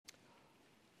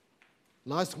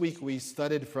Last week we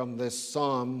studied from this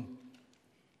psalm,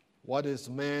 what is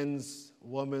man's,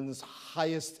 woman's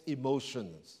highest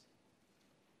emotions?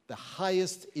 The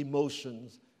highest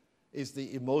emotions is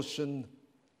the emotion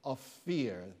of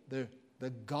fear, the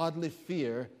godly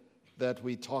fear that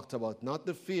we talked about, not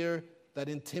the fear that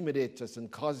intimidates us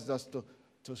and causes us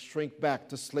to shrink back,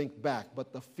 to slink back,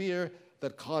 but the fear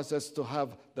that causes us to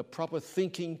have the proper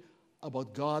thinking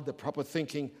about God, the proper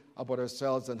thinking about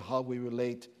ourselves and how we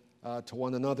relate to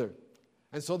one another.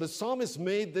 And so the psalmist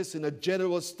made this in a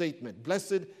general statement.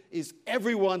 Blessed is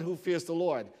everyone who fears the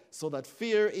Lord. So that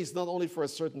fear is not only for a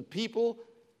certain people.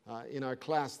 In our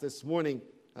class this morning,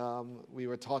 we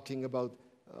were talking about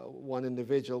one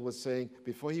individual was saying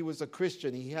before he was a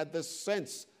Christian, he had this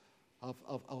sense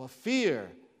of a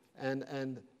fear.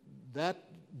 And that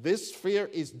this fear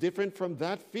is different from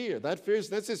that fear. That fear is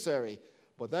necessary.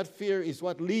 But that fear is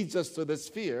what leads us to this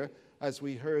fear, as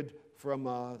we heard from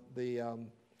the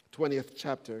 20th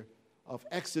chapter of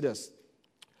Exodus.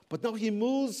 But now he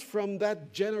moves from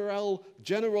that general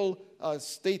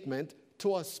statement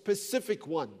to a specific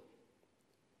one.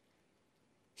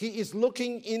 He is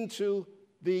looking into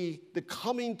the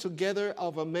coming together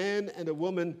of a man and a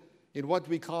woman in what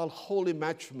we call holy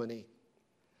matrimony.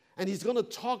 And he's going to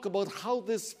talk about how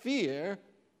this fear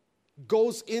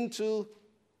goes into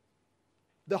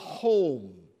the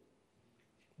home.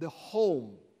 The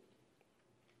home.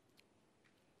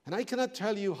 And I cannot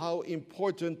tell you how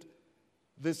important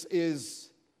this is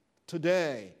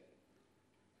today.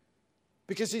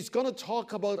 Because he's going to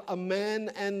talk about a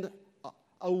man and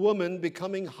a woman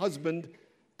becoming husband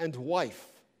and wife.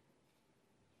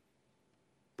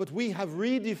 But we have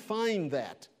redefined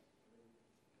that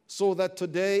so that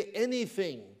today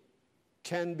anything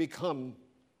can become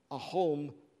a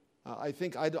home.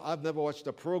 I've never watched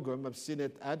a program. I've seen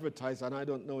it advertised and I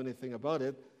don't know anything about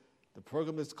it. The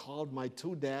program is called My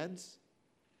Two Dads.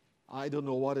 I don't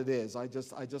know what it is. I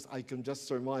can just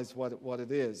surmise what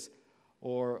it is.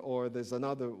 Or there's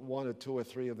another one or two or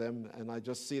three of them, and I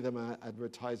just see them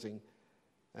advertising.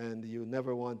 And you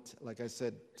never want, like I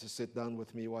said, to sit down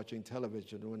with me watching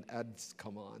television when ads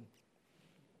come on.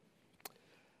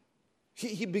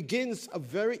 He begins a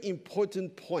very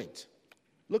important point.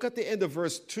 Look at the end of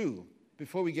verse 2.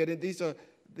 Before we get in, these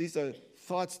are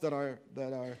thoughts that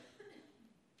are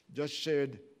just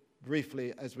shared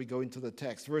briefly as we go into the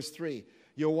text. Verse 3,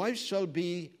 your wife shall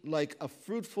be like a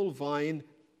fruitful vine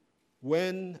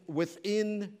when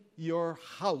within your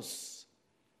house.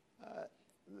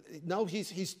 Now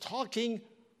he's talking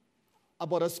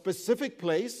about a specific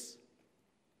place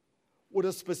with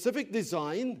a specific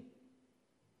design,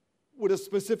 with a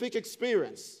specific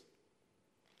experience.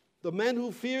 The man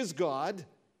who fears God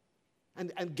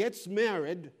and gets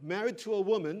married to a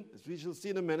woman, as we shall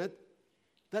see in a minute,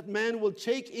 that man will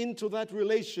take into that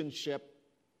relationship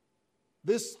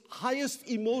this highest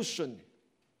emotion.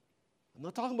 I'm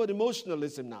not talking about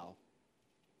emotionalism now.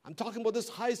 I'm talking about this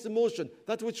highest emotion,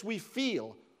 that which we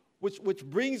feel, which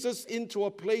brings us into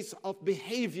a place of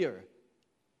behavior.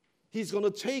 He's going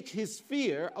to take his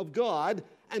fear of God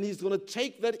and he's going to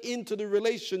take that into the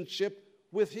relationship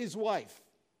with his wife.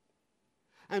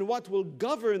 And what will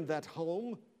govern that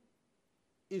home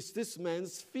is this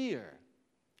man's fear.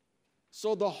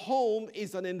 So the home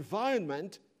is an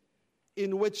environment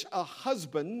in which a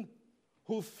husband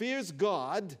who fears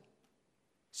God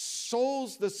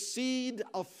sows the seed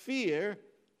of fear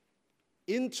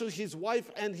into his wife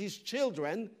and his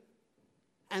children,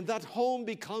 and that home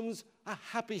becomes a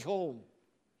happy home.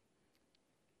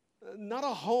 Not a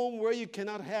home where you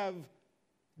cannot have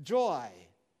joy.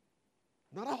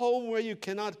 Not a home where you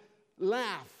cannot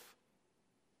laugh.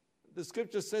 The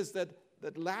scripture says that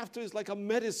laughter is like a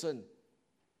medicine.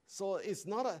 So it's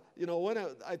not when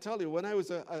I tell you, when I was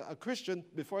a Christian,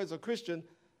 before I was a Christian,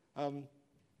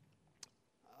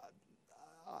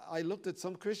 I looked at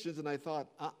some Christians and I thought,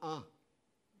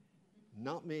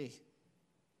 not me.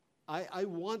 I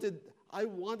wanted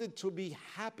to be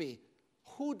happy.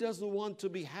 Who doesn't want to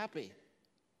be happy?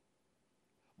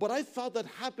 But I thought that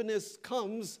happiness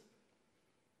comes,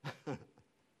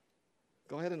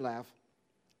 go ahead and laugh.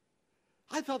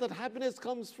 I thought that happiness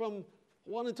comes from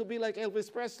wanting to be like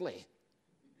Elvis Presley.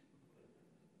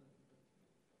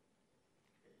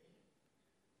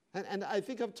 And I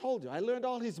think I've told you, I learned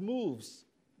all his moves.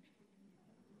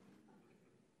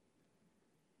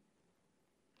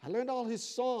 I learned all his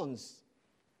songs.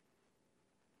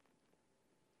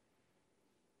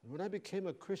 And when I became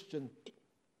a Christian,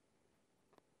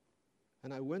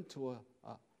 and I went to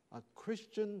a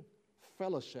Christian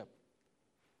fellowship,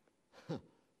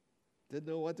 didn't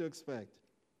know what to expect.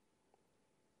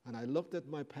 And I looked at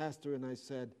my pastor and I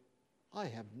said, I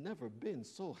have never been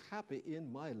so happy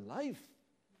in my life.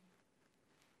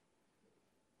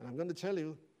 And I'm going to tell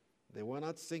you, they were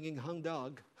not singing Hung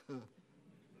Dog.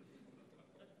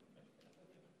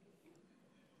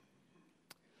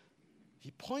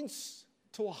 He points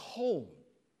to a home.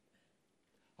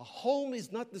 A home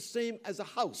is not the same as a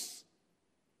house.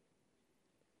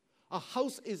 A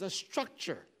house is a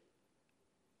structure.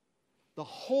 The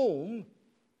home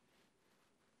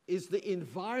is the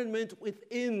environment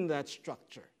within that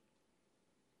structure.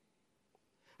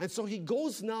 And so he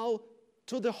goes now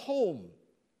to the home.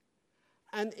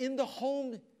 And in the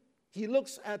home, he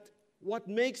looks at what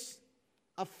makes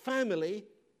a family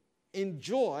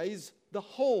enjoys the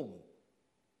home.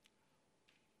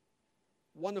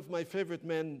 One of my favorite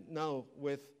men now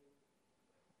with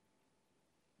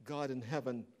God in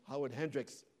heaven, Howard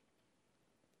Hendricks,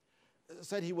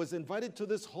 said he was invited to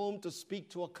this home to speak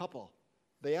to a couple.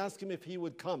 They asked him if he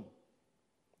would come.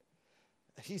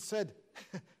 He said,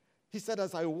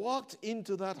 as I walked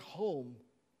into that home,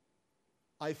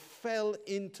 I fell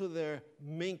into their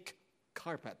mink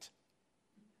carpet.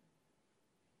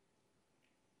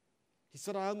 He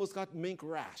said, I almost got mink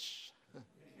rash.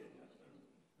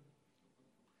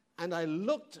 And I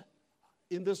looked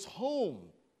in this home,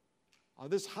 or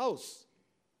this house,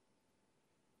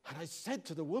 and I said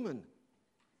to the woman,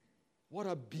 what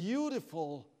a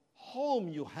beautiful home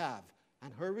you have.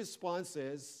 And her response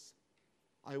is,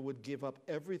 I would give up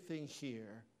everything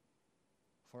here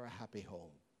for a happy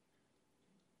home.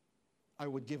 I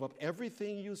would give up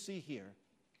everything you see here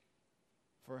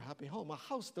for a happy home. A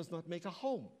house does not make a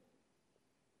home.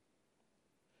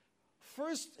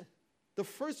 The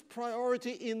first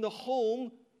priority in the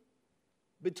home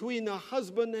between the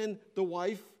husband and the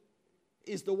wife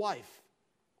is the wife.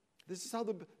 This is how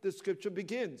the scripture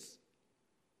begins.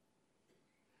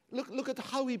 Look at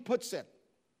how he puts it.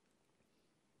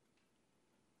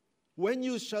 When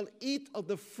you shall eat of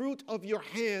the fruit of your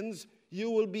hands,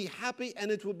 you will be happy and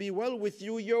it will be well with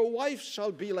you. Your wife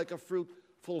shall be like a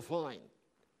fruitful vine.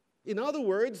 In other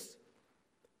words,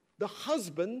 the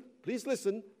husband, please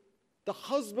listen, the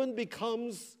husband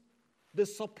becomes the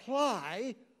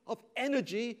supply of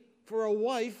energy for a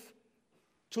wife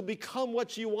to become what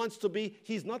she wants to be.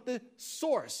 He's not the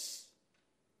source.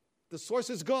 The source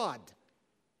is God.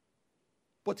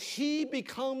 But he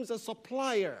becomes a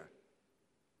supplier.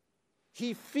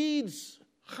 He feeds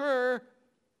her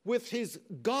with his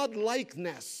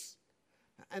God-likeness.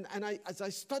 And as I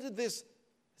studied this,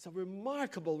 it's a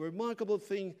remarkable, remarkable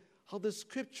thing how the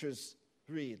scriptures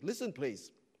read. Listen, please.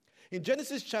 In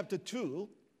Genesis chapter 2,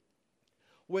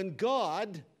 when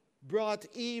God brought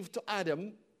Eve to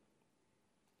Adam,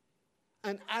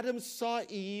 and Adam saw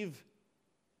Eve,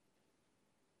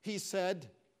 he said,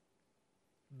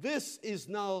 this is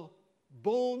now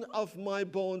bone of my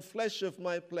bone, flesh of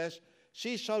my flesh.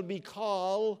 She shall be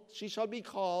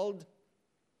called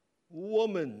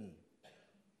woman,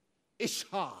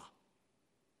 Isha.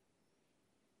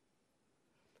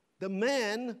 The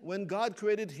man, when God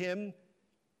created him,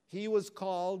 he was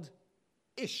called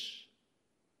Ish.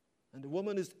 And the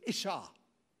woman is Isha.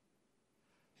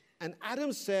 And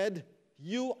Adam said,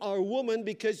 you are woman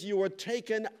because you were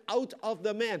taken out of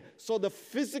the man. So the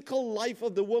physical life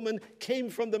of the woman came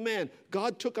from the man.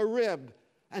 God took a rib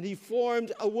and he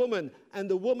formed a woman, and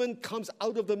the woman comes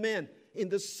out of the man. In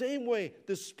the same way,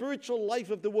 the spiritual life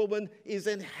of the woman is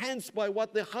enhanced by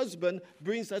what the husband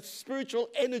brings, that spiritual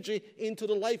energy into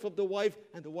the life of the wife,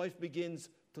 and the wife begins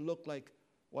to look like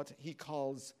what he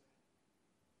calls,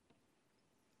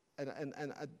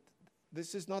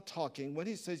 this is not talking, when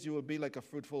he says you will be like a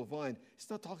fruitful vine, he's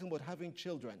not talking about having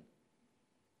children.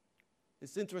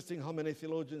 It's interesting how many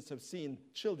theologians have seen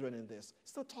children in this.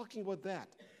 It's not talking about that.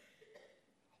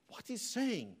 What he's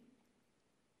saying,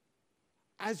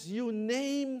 as you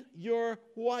name your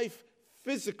wife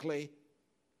physically,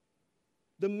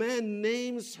 the man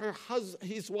names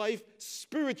his wife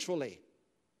spiritually.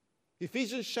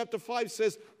 Ephesians chapter 5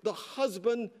 says, the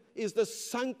husband is the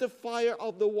sanctifier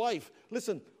of the wife.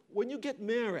 Listen, when you get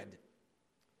married,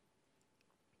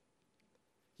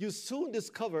 you soon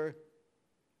discover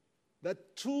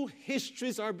that two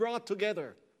histories are brought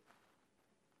together.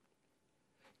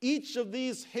 Each of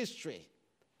these history,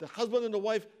 the husband and the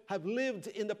wife, have lived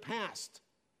in the past.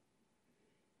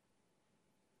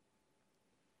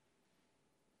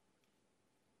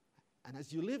 And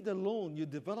as you lived alone, you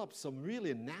develop some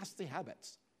really nasty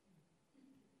habits.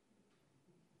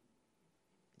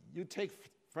 You take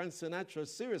Frank Sinatra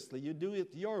seriously, you do it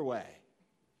your way.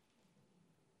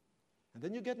 And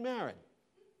then you get married.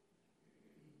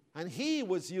 And he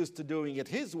was used to doing it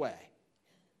his way.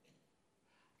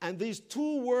 And these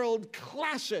two world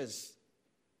clashes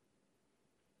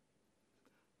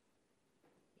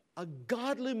a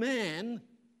godly man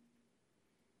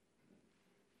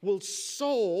will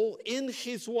sow in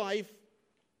his wife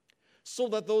so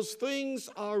that those things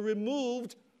are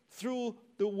removed through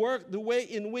the way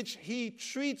in which he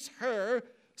treats her,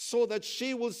 so that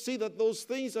she will see that those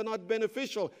things are not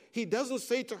beneficial. He doesn't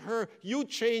say to her, you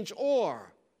change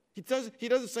or. He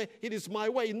doesn't say, it is my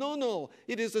way. No.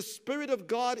 It is the Spirit of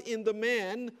God in the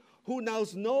man who now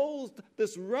knows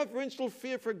this reverential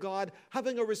fear for God,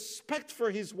 having a respect for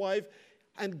his wife,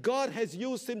 and God has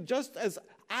used him just as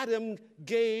Adam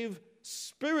gave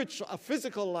a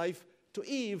physical life to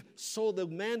Eve, so the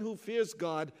man who fears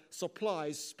God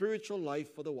supplies spiritual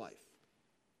life for the wife.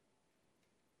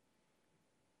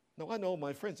 Now, I know,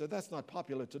 my friends, that that's not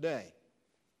popular today.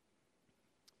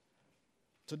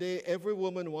 Today, every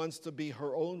woman wants to be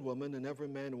her own woman, and every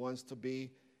man wants to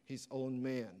be his own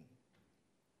man.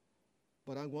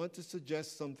 But I want to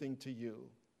suggest something to you.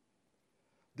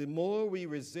 The more we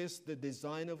resist the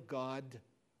design of God,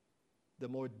 the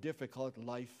more difficult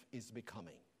life is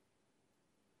becoming.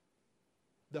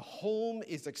 The home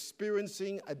is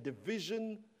experiencing a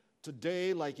division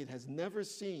today like it has never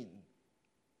seen,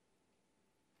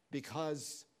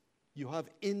 because you have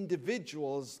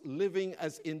individuals living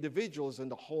as individuals in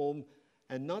the home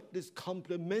and not this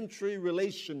complementary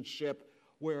relationship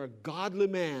where a godly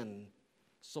man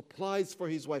supplies for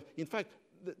his wife. In fact,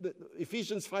 the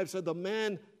Ephesians 5 said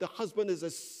the husband is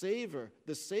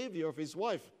the savior of his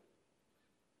wife.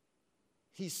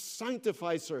 He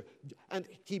sanctifies her, and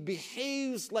he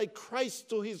behaves like Christ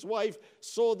to his wife,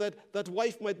 so that that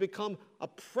wife might become a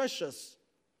precious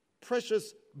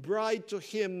bride to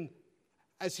him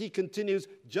as he continues,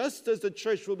 just as the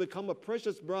church will become a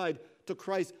precious bride to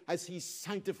Christ as he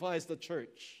sanctifies the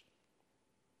church.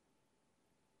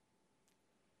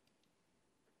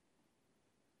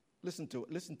 Listen to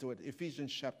it.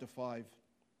 Ephesians chapter 5.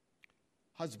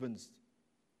 Husbands,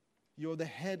 you're the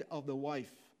head of the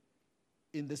wife,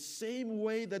 in the same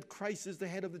way that Christ is the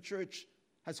head of the church.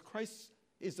 As Christ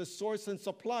is the source and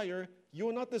supplier,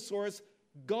 you're not the source.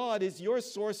 God is your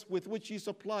source with which you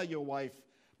supply your wife.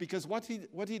 Because what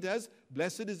he does,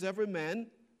 blessed is every man,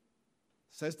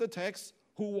 says the text,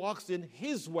 who walks in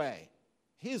his way.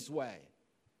 His way.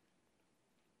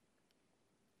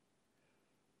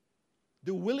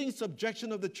 The willing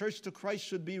subjection of the church to Christ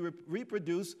should be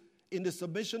reproduced in the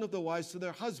submission of the wives to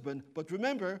their husband. But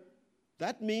remember,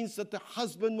 that means that the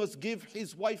husband must give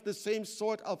his wife the same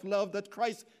sort of love that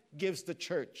Christ gives the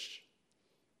church.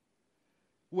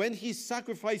 When he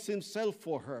sacrificed himself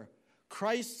for her,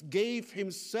 Christ gave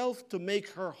himself to make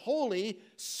her holy.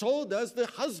 So does the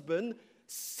husband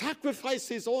sacrifice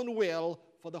his own will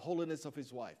for the holiness of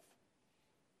his wife.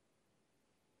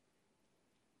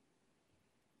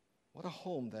 What a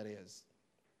home that is.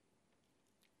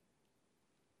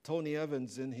 Tony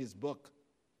Evans, in his book,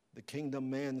 The Kingdom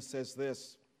Man, says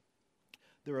this: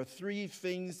 there are 3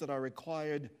 things that are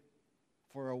required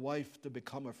for a wife to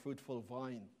become a fruitful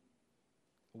vine.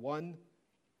 1,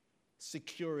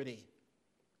 security.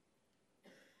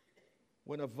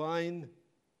 When a vine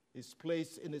is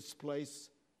placed in its place,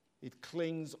 it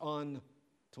clings on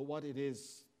to what it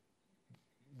is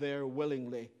there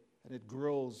willingly, and it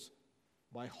grows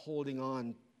by holding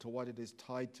on to what it is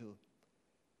tied to.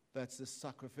 That's the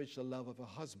sacrificial love of a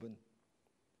husband.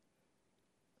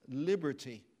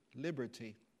 Liberty.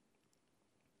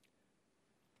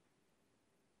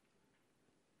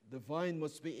 The vine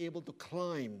must be able to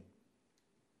climb.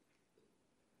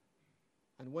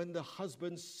 And when the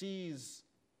husband sees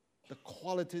the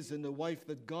qualities in the wife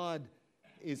that God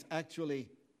is actually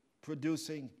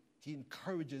producing, he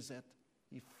encourages it.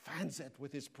 He fans it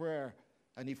with his prayer,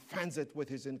 and he fans it with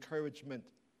his encouragement.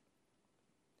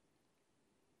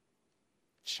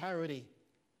 Charity.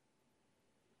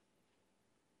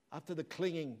 After the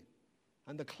clinging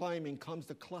and the climbing comes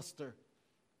the cluster.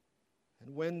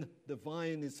 And when the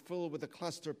vine is filled with the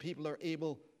cluster, people are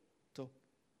able to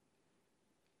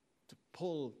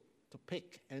pull, to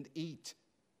pick and eat.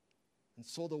 And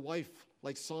so the wife,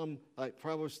 like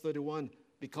Proverbs 31,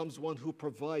 becomes one who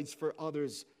provides for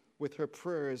others with her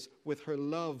prayers, with her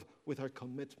love, with her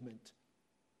commitment.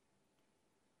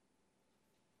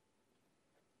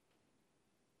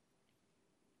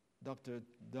 Dr.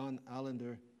 Don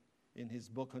Allender, in his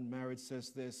book on marriage,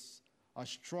 says this: a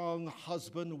strong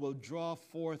husband will draw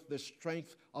forth the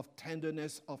strength of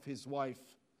tenderness of his wife.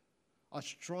 A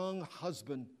strong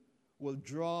husband will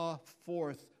draw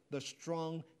forth the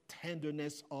strong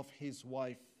tenderness of his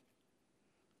wife.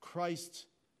 Christ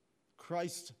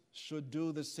should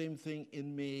do the same thing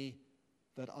in me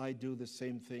that I do the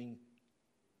same thing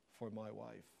for my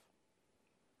wife.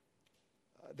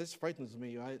 This frightens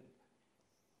me.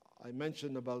 I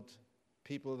mentioned about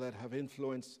people that have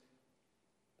influenced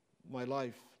my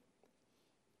life.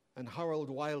 And Harold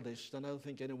Wildish, and I don't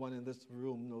think anyone in this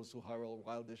room knows who Harold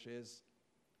Wildish is.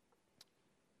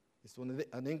 He's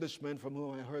an Englishman from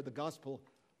whom I heard the gospel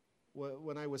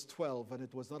when I was 12, and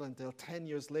it was not until 10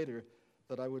 years later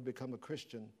that I would become a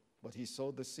Christian, but he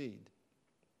sowed the seed.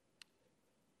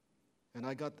 And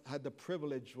I had the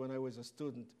privilege when I was a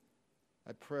student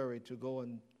at Prairie to go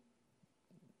and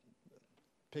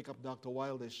pick up Dr.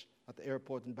 Wildish at the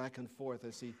airport and back and forth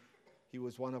as he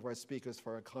was one of our speakers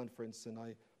for a conference, and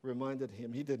I reminded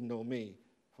him, he didn't know me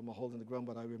from a hole in the ground,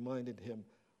 but I reminded him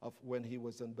of when he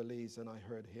was in Belize and I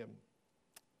heard him.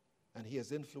 And he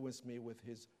has influenced me with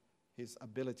his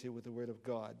ability with the Word of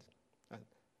God.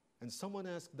 And someone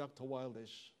asked Dr.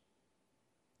 Wildish,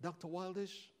 Dr.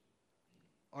 Wildish,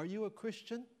 are you a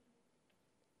Christian?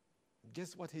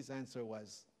 Guess what his answer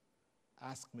was?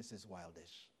 Ask Mrs.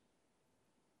 Wildish.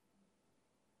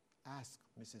 Ask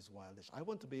Mrs. Wildish. I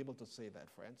want to be able to say that,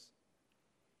 friends.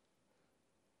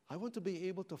 I want to be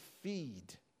able to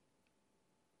feed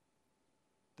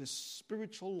the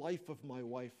spiritual life of my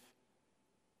wife,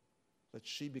 that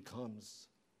she becomes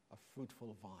a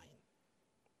fruitful vine.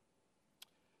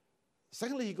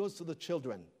 Secondly, he goes to the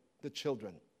children.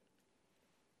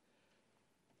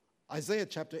 Isaiah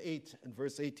chapter 8 and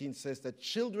verse 18 says that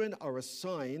children are a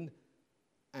sign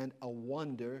and a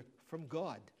wonder from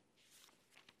God.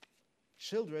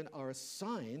 Children are a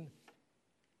sign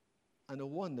and a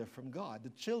wonder from God. The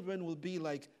children will be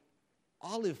like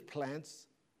olive plants.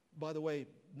 By the way,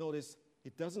 notice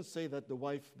it doesn't say that the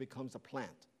wife becomes a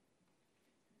plant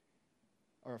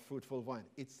or a fruitful vine.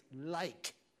 It's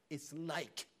like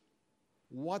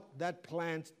what that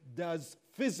plant does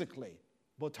physically,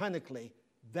 botanically,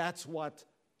 that's what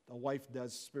the wife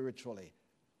does spiritually.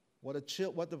 What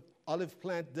the olive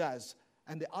plant does.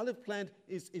 And the olive plant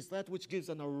is that which gives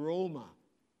an aroma,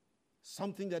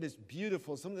 something that is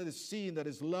beautiful, something that is seen, that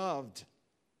is loved.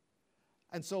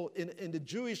 And so in the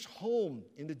Jewish home,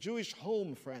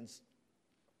 friends,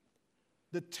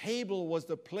 the table was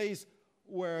the place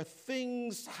where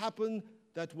things happen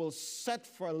that will set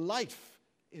for life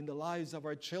in the lives of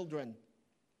our children.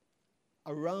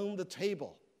 Around the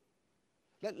table.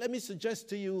 Let me suggest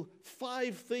to you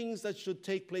 5 things that should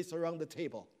take place around the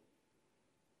table.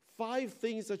 5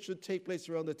 things that should take place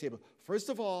around the table. First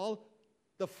of all,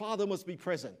 the father must be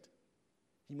present.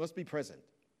 He must be present.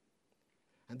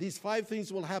 And these 5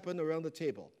 things will happen around the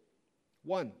table.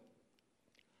 1,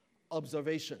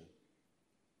 observation.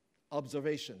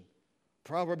 Observation.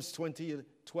 Proverbs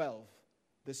 20:12.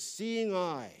 The seeing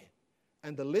eye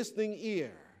and the listening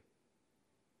ear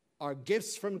are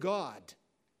gifts from God,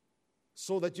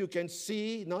 so that you can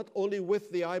see not only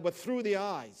with the eye, but through the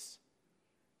eyes,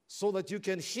 so that you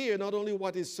can hear not only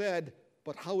what is said,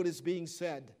 but how it is being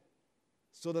said,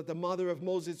 so that the mother of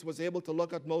Moses was able to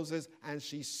look at Moses and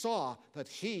she saw that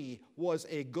he was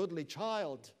a goodly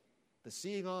child. The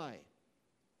seeing eye.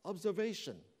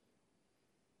 Observation.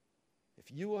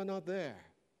 If you are not there,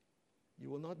 you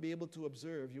will not be able to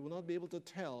observe. You will not be able to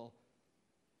tell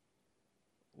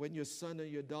when your son or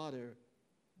your daughter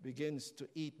begins to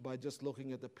eat by just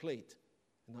looking at the plate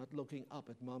and not looking up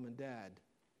at mom and dad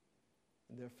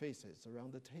and their faces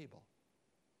around the table.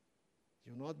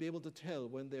 You'll not be able to tell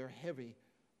when they're heavy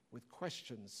with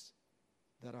questions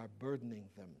that are burdening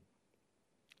them.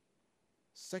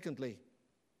 Secondly,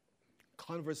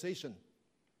 conversation.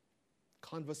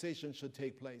 Conversation should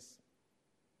take place.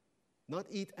 Not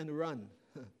eat and run.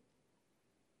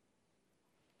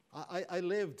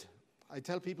 I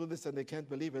tell people this and they can't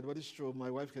believe it, but it's true. My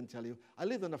wife can tell you. I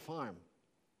lived on a farm.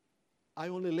 I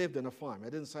only lived on a farm. I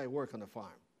didn't say I work on a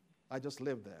farm. I just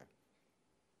lived there.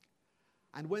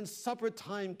 And when supper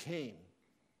time came,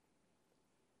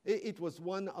 it was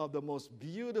one of the most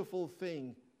beautiful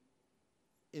things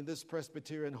in this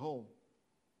Presbyterian home.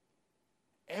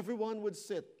 Everyone would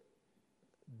sit.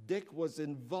 Dick was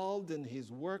involved in his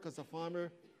work as a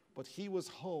farmer, but he was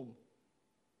home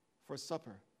for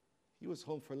supper. He was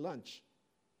home for lunch.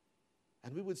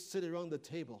 And we would sit around the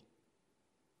table.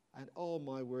 And oh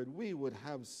my word, we would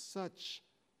have such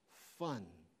fun.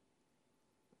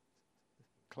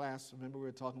 Class, remember we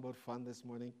were talking about fun this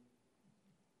morning?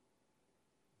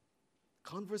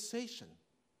 Conversation.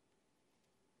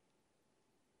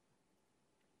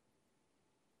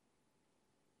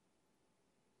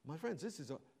 My friends,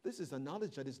 this is a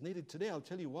knowledge that is needed today. I'll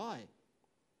tell you why.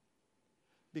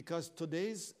 Because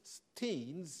today's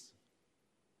teens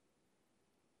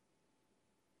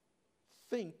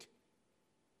think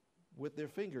with their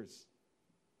fingers.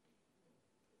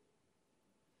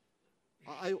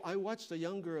 I watched a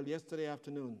young girl yesterday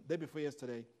afternoon, day before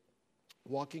yesterday.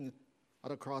 walking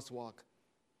at a crosswalk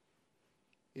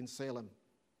in Salem.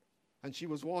 And she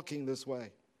was walking this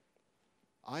way.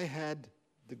 I had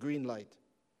the green light.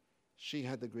 She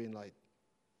had the green light.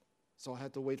 So I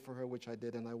had to wait for her, which I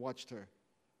did, and I watched her.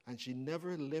 And she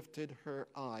never lifted her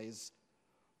eyes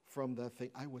from that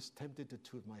thing. I was tempted to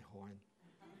toot my horn.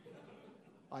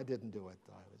 I didn't do it.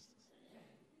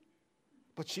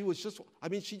 But she was just,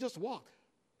 she just walked.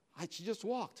 She just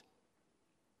walked.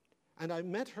 And I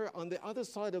met her on the other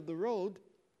side of the road,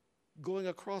 going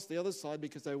across the other side,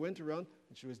 because I went around,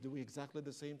 and she was doing exactly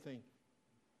the same thing.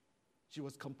 She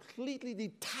was completely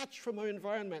detached from her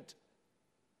environment.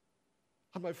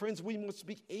 And my friends, we must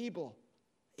be able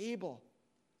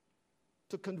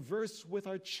to converse with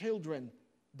our children,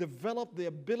 develop the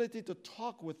ability to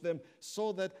talk with them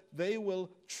so that they will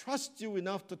trust you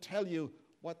enough to tell you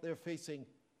what they're facing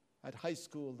at high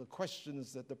school, the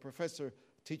questions that the professor,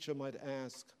 teacher might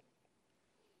ask.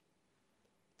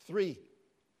 3,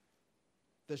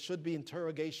 there should be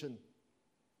interrogation.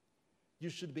 You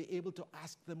should be able to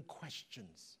ask them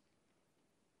questions.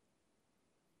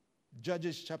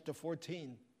 Judges chapter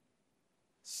 14.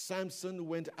 Samson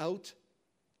went out,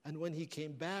 and when he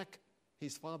came back,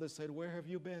 his father said, "Where have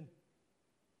you been?"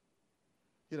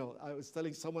 I was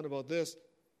telling someone about this.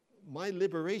 My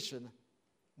liberation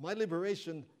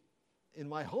in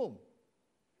my home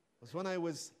was when I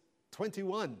was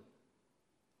 21.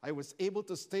 I was able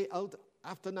to stay out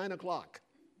after 9 o'clock.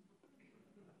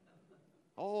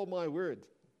 Oh, my word.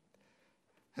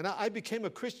 And I became a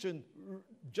Christian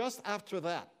just after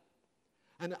that.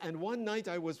 And one night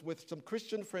I was with some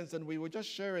Christian friends, and we were just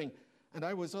sharing, and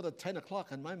I was out at 10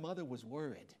 o'clock, and my mother was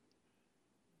worried.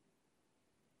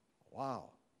 Wow.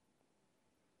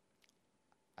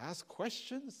 Ask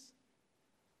questions?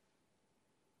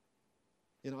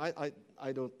 I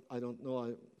don't know. I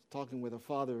was talking with a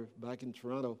father back in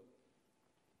Toronto,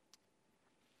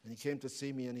 and he came to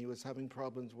see me, and he was having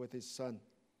problems with his son.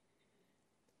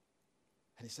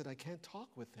 And he said, "I can't talk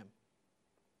with him."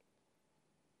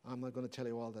 I'm not going to tell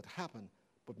you all that happened,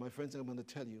 but my friends, I'm going to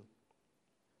tell you.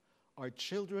 Our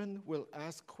children will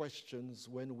ask questions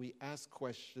when we ask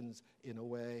questions in a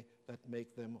way that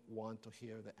make them want to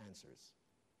hear the answers.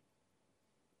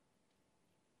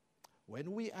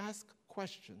 When we ask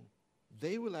questions,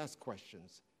 they will ask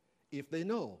questions if they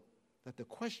know that the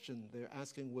question they're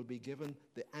asking will be given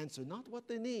the answer, not what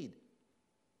they need,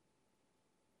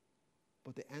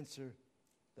 but the answer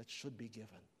that should be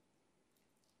given.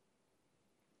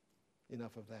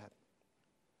 Enough of that.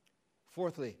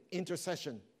 Fourthly,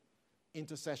 intercession.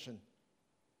 Intercession.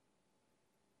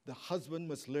 The husband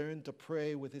must learn to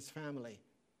pray with his family.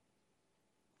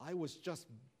 I was just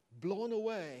blown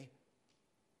away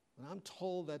when I'm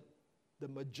told that the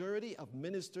majority of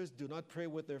ministers do not pray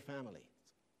with their family.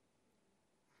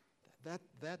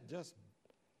 That just,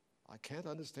 I can't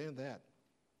understand that.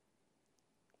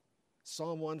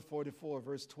 Psalm 144,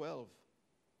 verse 12.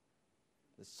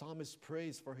 The psalmist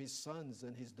prays for his sons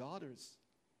and his daughters.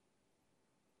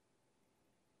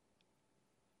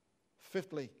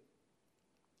 Fifthly,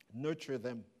 nurture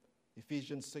them.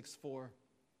 Ephesians 6:4.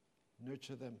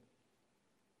 Nurture them.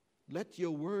 Let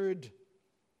your word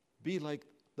be like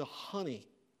the honey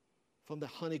from the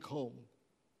honeycomb.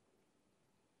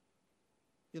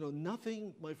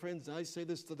 Nothing, my friends, I say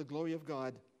this to the glory of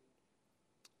God,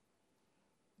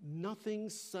 nothing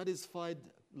satisfied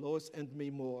Lois and me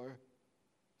more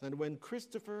than when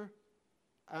Christopher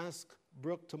asked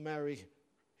Brooke to marry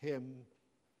him.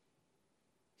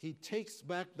 He takes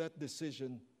back that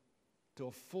decision to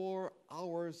a 4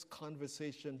 hours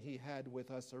conversation he had with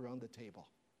us around the table.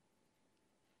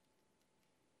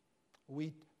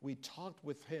 We talked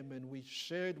with him, and we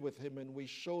shared with him, and we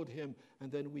showed him,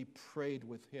 and then we prayed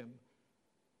with him.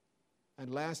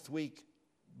 And last week,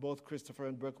 both Christopher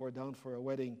and Brooke were down for a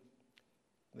wedding.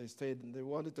 They stayed, and they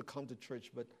wanted to come to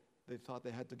church, but they thought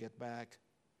they had to get back.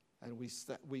 And we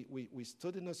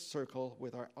stood in a circle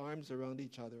with our arms around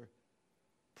each other,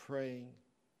 praying.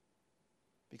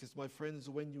 Because, my friends,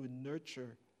 when you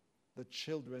nurture the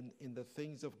children in the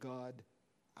things of God,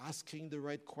 asking the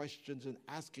right questions and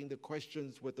asking the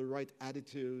questions with the right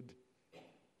attitude,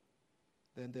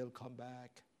 then they'll come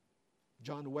back.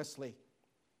 John Wesley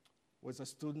was a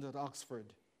student at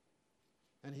Oxford,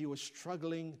 and he was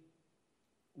struggling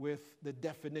with the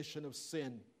definition of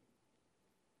sin.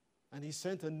 And he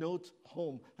sent a note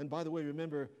home. And by the way,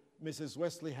 remember, Mrs.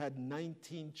 Wesley had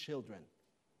 19 children.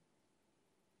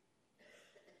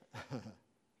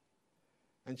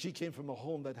 And she came from a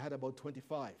home that had about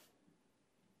 25.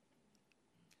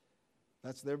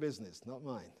 That's their business, not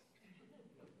mine.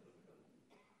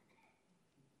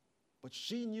 But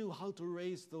she knew how to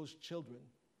raise those children.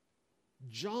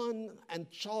 John and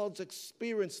Charles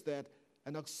experienced that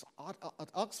at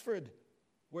Oxford,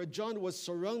 where John was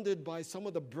surrounded by some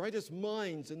of the brightest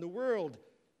minds in the world.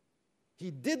 He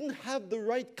didn't have the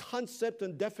right concept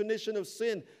and definition of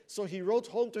sin, so he wrote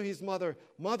home to his mother,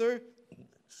 "Mother,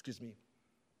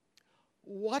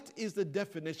 what is the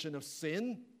definition of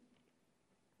sin?"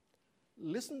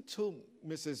 Listen to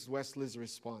Mrs. Wesley's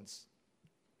response.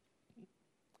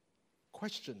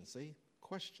 Question, see?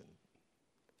 Question.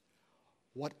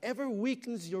 "Whatever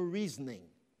weakens your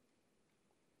reasoning,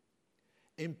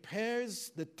 impairs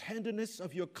the tenderness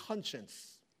of your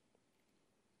conscience,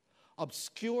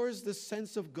 obscures the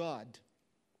sense of God,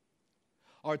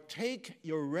 or take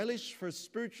your relish for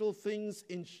spiritual things.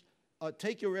 In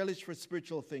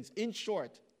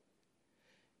short,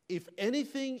 if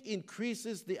anything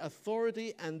increases the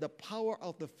authority and the power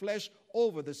of the flesh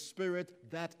over the spirit,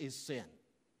 that is sin."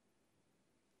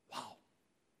 Wow.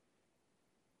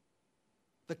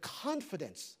 The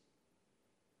confidence,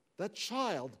 that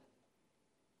child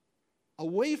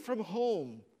away from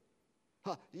home.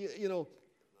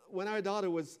 When our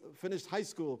daughter finished high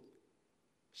school,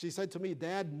 she said to me,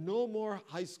 "Dad, no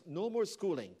more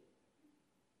schooling."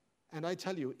 And I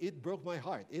tell you, it broke my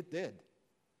heart. It did.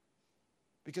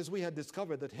 Because we had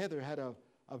discovered that Heather had a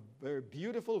very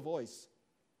beautiful voice.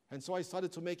 And so I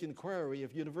started to make inquiry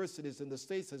of universities in the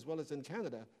States as well as in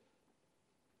Canada.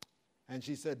 And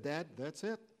she said, "Dad, that's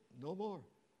it. No more."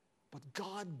 But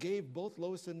God gave both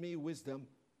Lois and me wisdom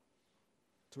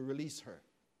to release her.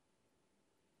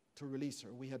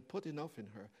 We had put enough in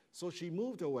her. So she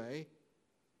moved away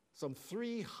some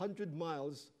 300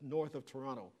 miles north of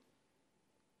Toronto.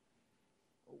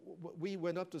 We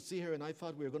went up to see her, and I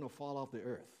thought we were going to fall off the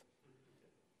earth.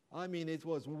 I mean, it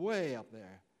was way up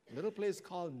there. A little place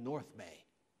called North Bay.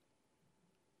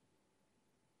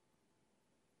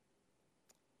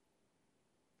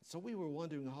 So we were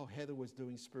wondering how Heather was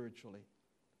doing spiritually.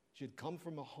 She had come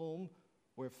from a home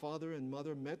where father and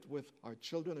mother met with our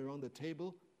children around the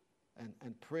table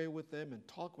and pray with them and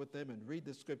talk with them and read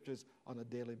the scriptures on a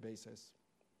daily basis.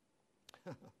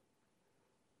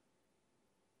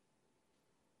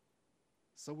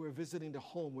 So we're visiting the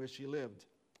home where she lived.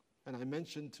 And I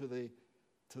mentioned to the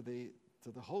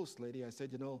host lady, I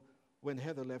said, when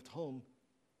Heather left home,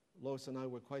 Lois and I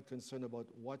were quite concerned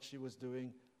about what she was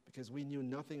doing because we knew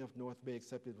nothing of North Bay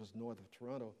except it was north of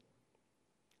Toronto.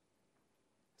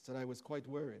 I said I was quite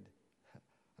worried.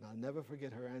 And I'll never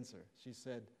forget her answer. She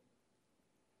said,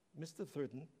 "Mr.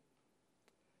 Thurton,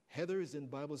 Heather is in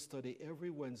Bible study every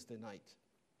Wednesday night.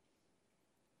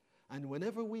 And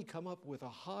whenever we come up with a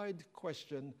hard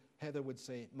question, Heather would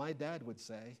say, my dad would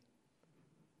say,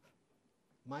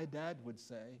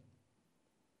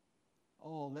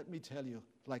 oh, let me tell you,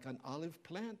 like an olive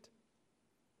plant,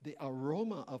 the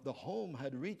aroma of the home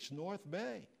had reached North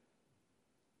Bay.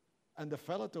 And the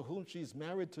fellow to whom she's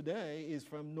married today is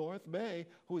from North Bay,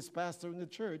 who is pastoring the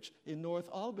church in North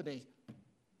Albany."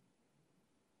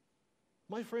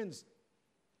 My friends,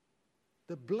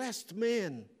 the blessed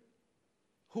man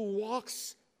who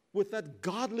walks with that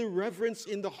godly reverence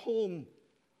in the home,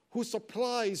 who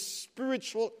supplies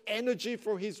spiritual energy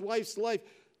for his wife's life.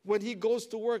 When he goes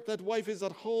to work, that wife is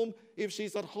at home, if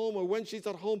she's at home or when she's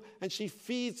at home, and she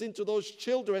feeds into those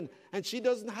children, and she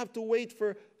doesn't have to wait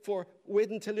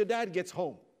until your dad gets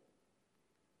home.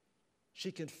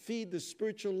 She can feed the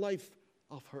spiritual life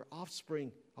of her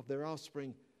offspring, of their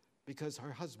offspring, because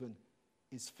her husband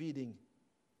is feeding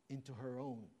into her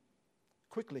own.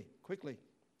 Quickly.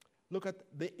 Look at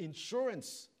the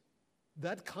insurance.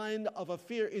 That kind of a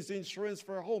fear is insurance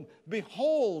for a home.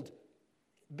 Behold.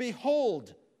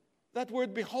 That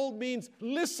word behold means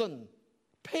listen.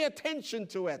 Pay attention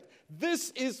to it.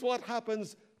 This is what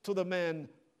happens to the man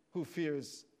who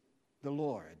fears the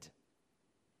Lord.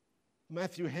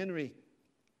 Matthew Henry,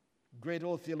 great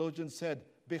old theologian, said,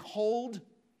 "Behold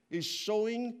is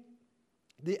showing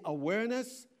the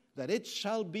awareness that it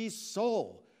shall be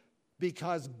so,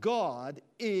 because God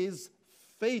is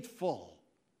faithful."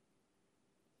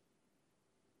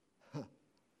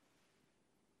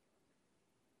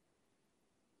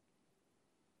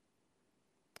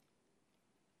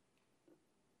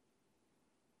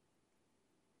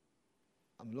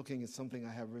 I'm looking at something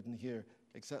I have written here,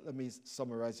 except let me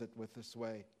summarize it with this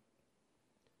way.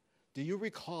 Do you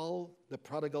recall the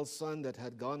prodigal son that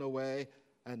had gone away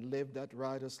and lived that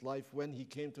riotous life? When he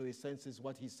came to his senses,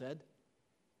 what he said?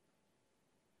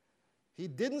 He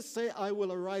didn't say, "I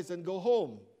will arise and go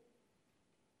home."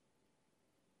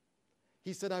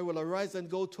 He said, "I will arise and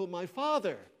go to my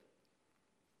father."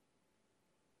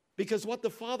 Because what the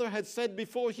father had said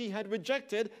before he had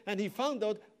rejected, and he found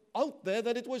out there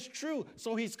that it was true.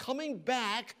 So he's coming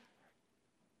back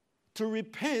to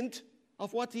repent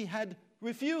of what he had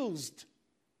refused.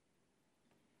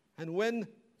 And when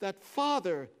that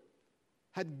father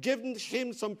had given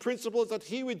him some principles that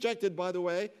he rejected, by the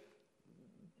way,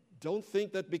 don't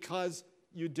think that because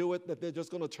you do it that they're just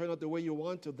going to turn out the way you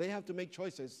want to. They have to make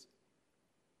choices.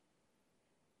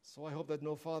 So I hope that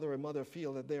no father or mother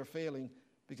feel that they're failing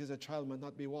because a child might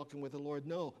not be walking with the Lord.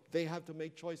 No, they have to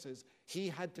make choices. He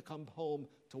had to come home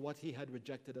to what he had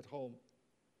rejected at home.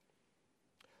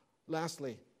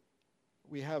 Lastly,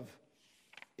 we have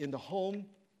in the home,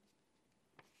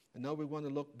 and now we want to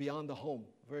look beyond the home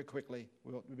very quickly.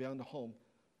 We want beyond the home.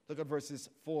 Look at verses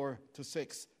 4 to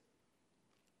 6.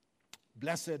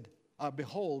 Blessed,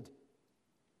 behold,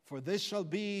 for this shall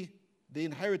be the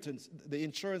inheritance, the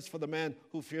insurance for the man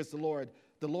who fears the Lord.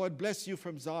 The Lord bless you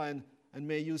from Zion, and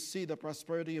may you see the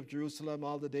prosperity of Jerusalem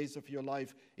all the days of your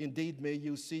life. Indeed, may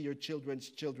you see your children's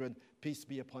children. Peace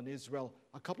be upon Israel.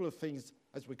 A couple of things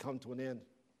as we come to an end.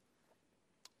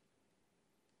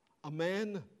 A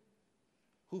man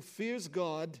who fears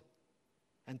God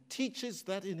and teaches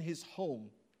that in his home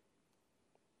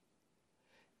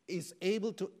is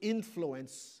able to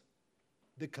influence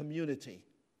the community.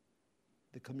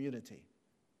 The community.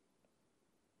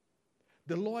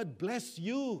 The Lord bless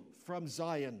you from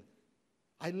Zion.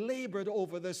 I labored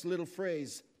over this little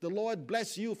phrase. The Lord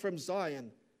bless you from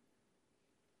Zion.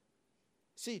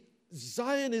 See,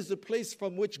 Zion is the place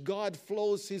from which God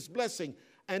flows his blessing.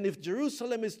 And if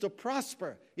Jerusalem is to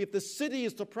prosper, if the city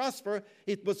is to prosper,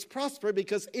 it must prosper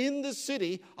because in the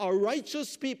city are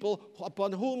righteous people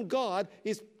upon whom God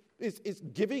is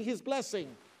giving his blessing.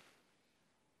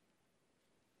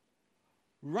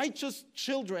 Righteous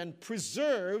children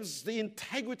preserves the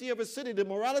integrity of a city, the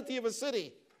morality of a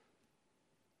city.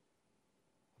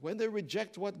 When they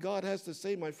reject what God has to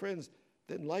say, my friends,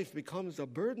 then life becomes a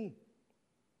burden.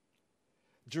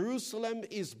 Jerusalem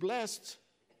is blessed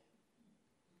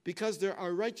because there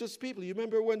are righteous people. You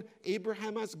remember when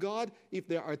Abraham asked God, if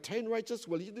there are 10 righteous,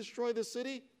 will you destroy the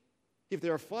city? If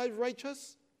there are 5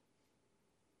 righteous?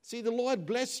 See, the Lord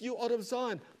bless you out of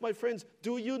Zion. My friends,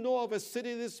 do you know of a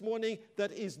city this morning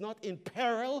that is not in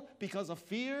peril because of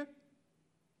fear?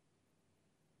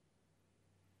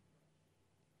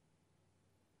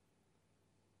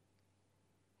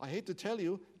 I hate to tell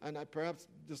you, and I perhaps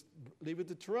just leave it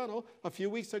to Toronto, a few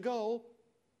weeks ago,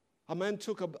 a man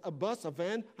took a bus, a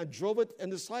van, and drove it in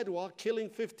the sidewalk, killing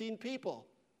 15 people.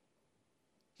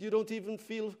 You don't even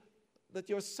feel that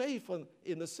you're safe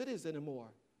in the cities anymore.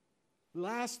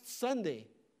 Last Sunday,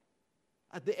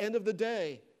 at the end of the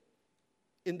day,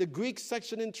 in the Greek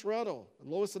section in Toronto,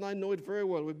 Lois and I know it very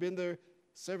well. We've been there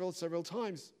several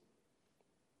times.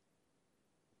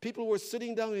 People were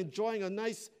sitting down enjoying a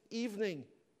nice evening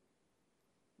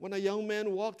when a young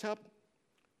man walked up,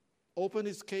 opened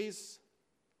his case,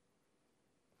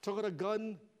 took out a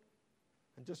gun,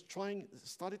 and just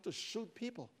started to shoot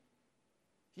people.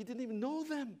 He didn't even know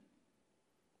them.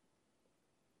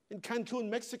 In Cancun,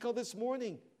 Mexico this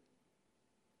morning,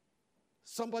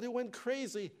 somebody went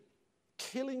crazy,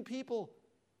 killing people.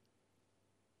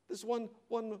 This one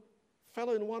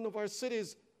fellow in one of our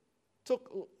cities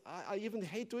took, I even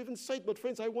hate to even say it, but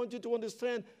friends, I want you to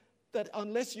understand that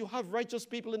unless you have righteous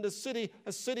people in the city,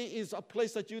 a city is a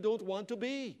place that you don't want to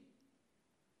be.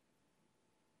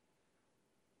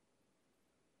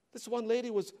 This one lady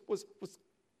was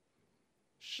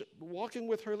walking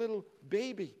with her little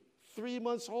baby, 3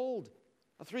 months old,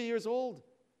 3 years old.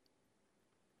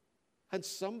 And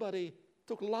somebody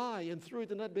took lye and threw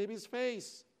it in that baby's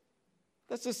face.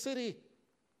 That's the city.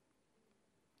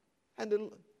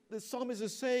 And the psalmist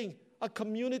is saying, a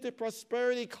community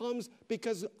prosperity comes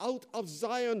because out of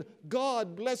Zion,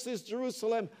 God blesses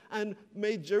Jerusalem, and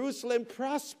may Jerusalem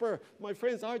prosper. My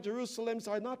friends, our Jerusalems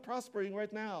are not prospering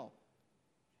right now.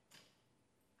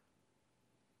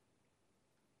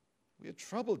 We are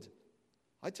troubled.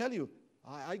 I tell you,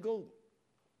 I go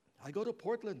to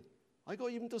Portland. I go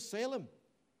even to Salem.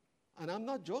 And I'm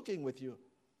not joking with you.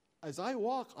 As I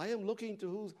walk, I am looking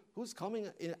to who's coming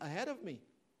ahead of me.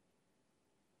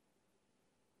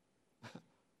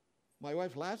 My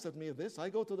wife laughs at me at this. I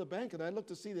go to the bank and I look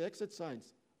to see the exit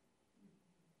signs.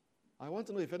 I want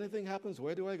to know if anything happens,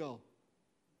 where do I go?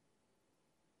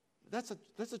 That's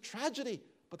a tragedy,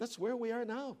 but that's where we are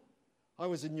now. I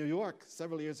was in New York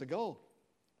several years ago,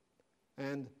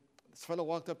 and this fellow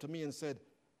walked up to me and said,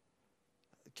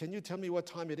 "Can you tell me what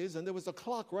time it is?" And there was a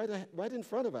clock right in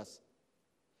front of us.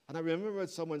 And I remember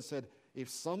someone said, if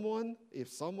someone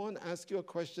asks you a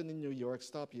question in New York,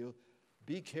 stop you,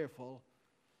 be careful,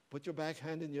 Put your back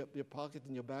hand in your pocket,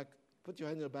 in your back, put your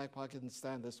hand in your back pocket and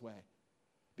stand this way.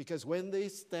 Because when they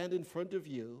stand in front of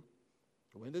you,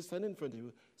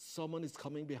 someone is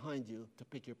coming behind you to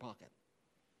pick your pocket.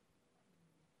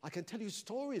 I can tell you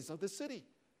stories of the city.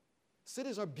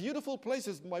 Cities are beautiful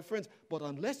places, my friends, but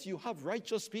unless you have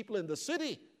righteous people in the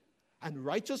city, and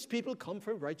righteous people come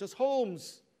from righteous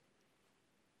homes.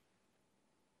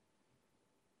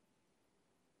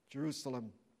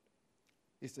 Jerusalem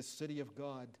is the city of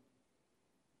God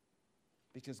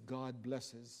because God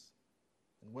blesses.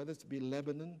 And whether it's be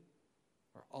Lebanon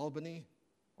or Albany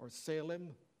or Salem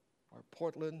or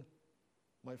Portland,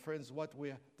 my friends,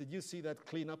 did you see that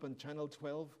cleanup on Channel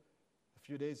 12 a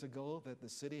few days ago that the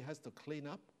city has to clean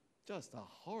up? Just a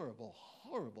horrible,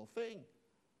 horrible thing.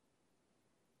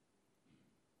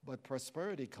 But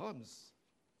prosperity comes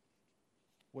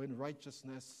when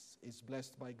righteousness is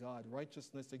blessed by God.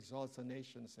 Righteousness exalts a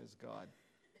nation, says God.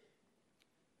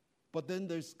 But then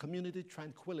there's community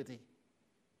tranquility.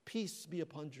 Peace be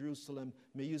upon Jerusalem.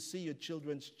 May you see your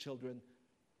children's children.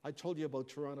 I told you about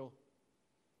Toronto.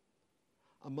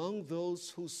 Among those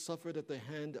who suffered at the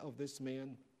hand of this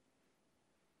man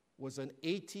was an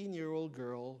 18-year-old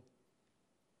girl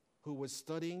who was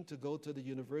studying to go to the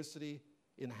university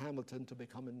in Hamilton to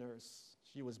become a nurse.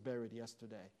 She was buried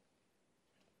yesterday.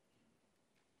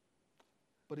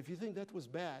 But if you think that was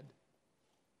bad,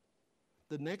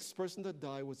 the next person that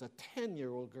died was a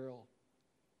 10-year-old girl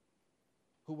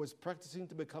who was practicing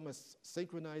to become a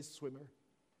synchronized swimmer.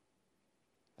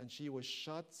 And she was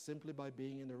shot simply by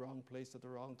being in the wrong place at the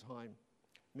wrong time.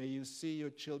 May you see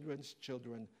your children's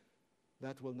children.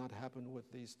 That will not happen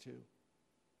with these two.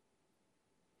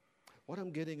 What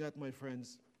I'm getting at, my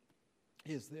friends,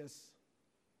 is this.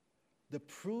 The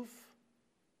proof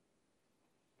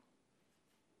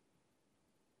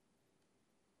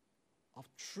of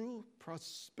true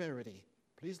prosperity,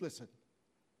 please listen.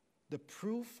 The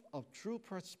proof of true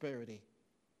prosperity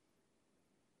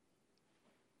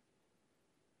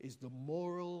is the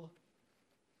moral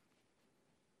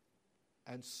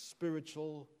and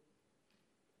spiritual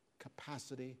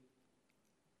capacity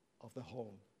of the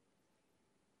home.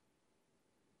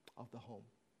 Of the home.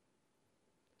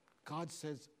 God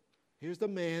says, here's the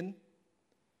man,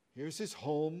 here's his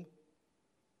home,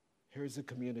 here's the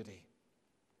community.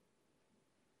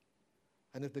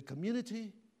 And if the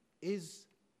community is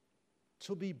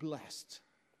to be blessed,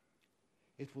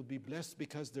 it will be blessed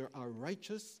because there are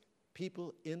righteous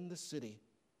people in the city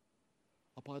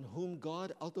upon whom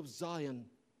God, out of Zion,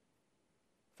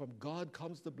 from God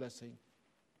comes the blessing,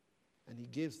 and he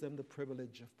gives them the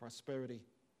privilege of prosperity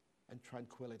and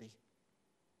tranquility.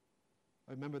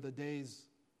 I remember the days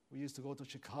we used to go to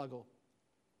Chicago.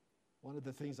 One of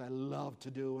the things I loved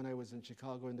to do when I was in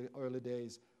Chicago in the early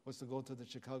days was to go to the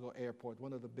Chicago airport,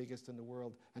 one of the biggest in the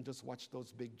world, and just watch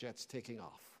those big jets taking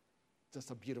off.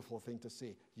 Just a beautiful thing to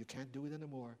see. You can't do it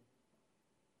anymore.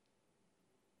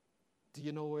 Do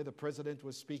you know where the president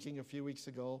was speaking a few weeks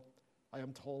ago? I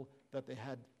am told that they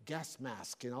had gas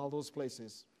masks in all those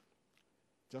places,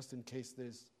 just in case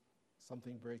there's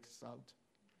something breaks out.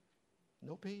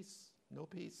 No peace, no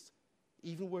peace.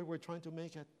 Even where we're trying to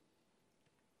make it.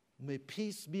 May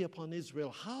peace be upon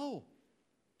Israel. How?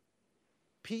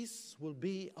 Peace will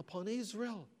be upon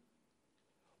Israel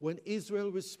when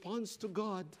Israel responds to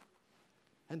God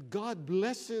and God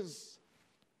blesses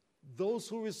those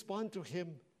who respond to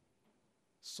him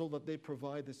so that they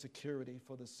provide the security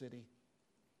for the city.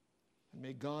 And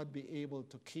may God be able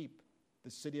to keep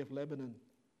the city of Lebanon,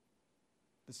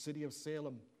 the city of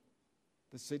Salem,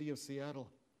 the city of Seattle,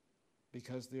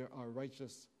 because there are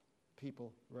righteous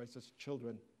people, righteous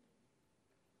children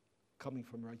coming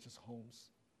from righteous homes.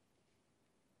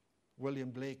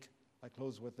 William Blake, I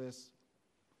close with this,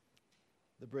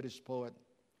 the British poet.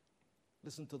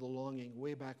 Listen to the longing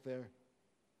way back there.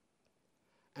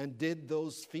 And did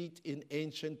those feet in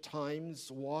ancient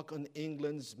times walk on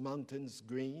England's mountains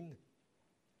green?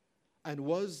 And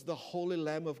was the holy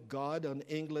Lamb of God on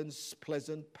England's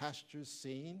pleasant pastures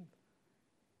seen?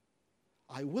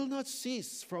 I will not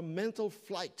cease from mental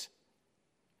flight,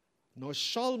 nor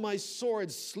shall my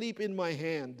sword sleep in my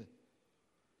hand,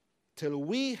 till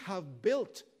we have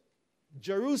built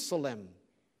Jerusalem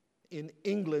in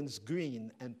England's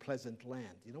green and pleasant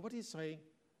land. You know what he's saying?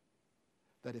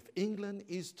 That if England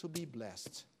is to be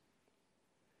blessed,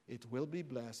 it will be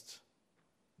blessed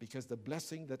because the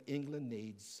blessing that England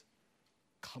needs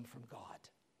come from God.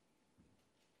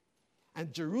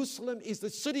 And Jerusalem is the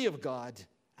city of God,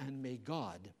 and may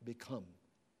God become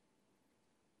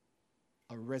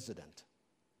a resident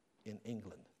in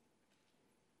England.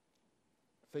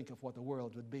 Think of what the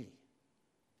world would be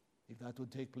if that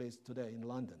would take place today in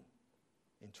London,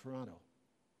 in Toronto,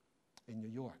 in New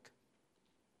York,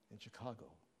 in Chicago,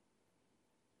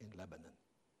 in Lebanon.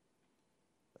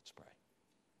 Let's pray.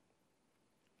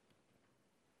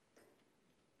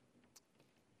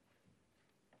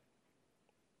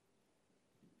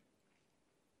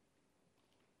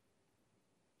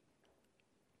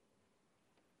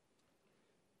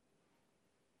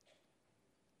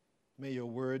 May your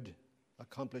word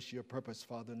accomplish your purpose,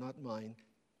 Father, not mine.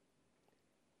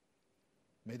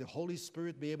 May the Holy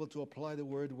Spirit be able to apply the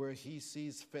word where he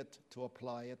sees fit to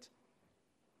apply it.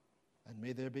 And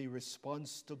may there be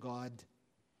response to God,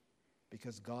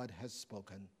 because God has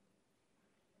spoken,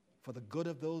 for the good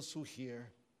of those who hear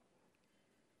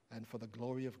and for the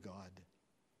glory of God.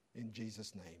 In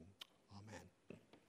Jesus' name.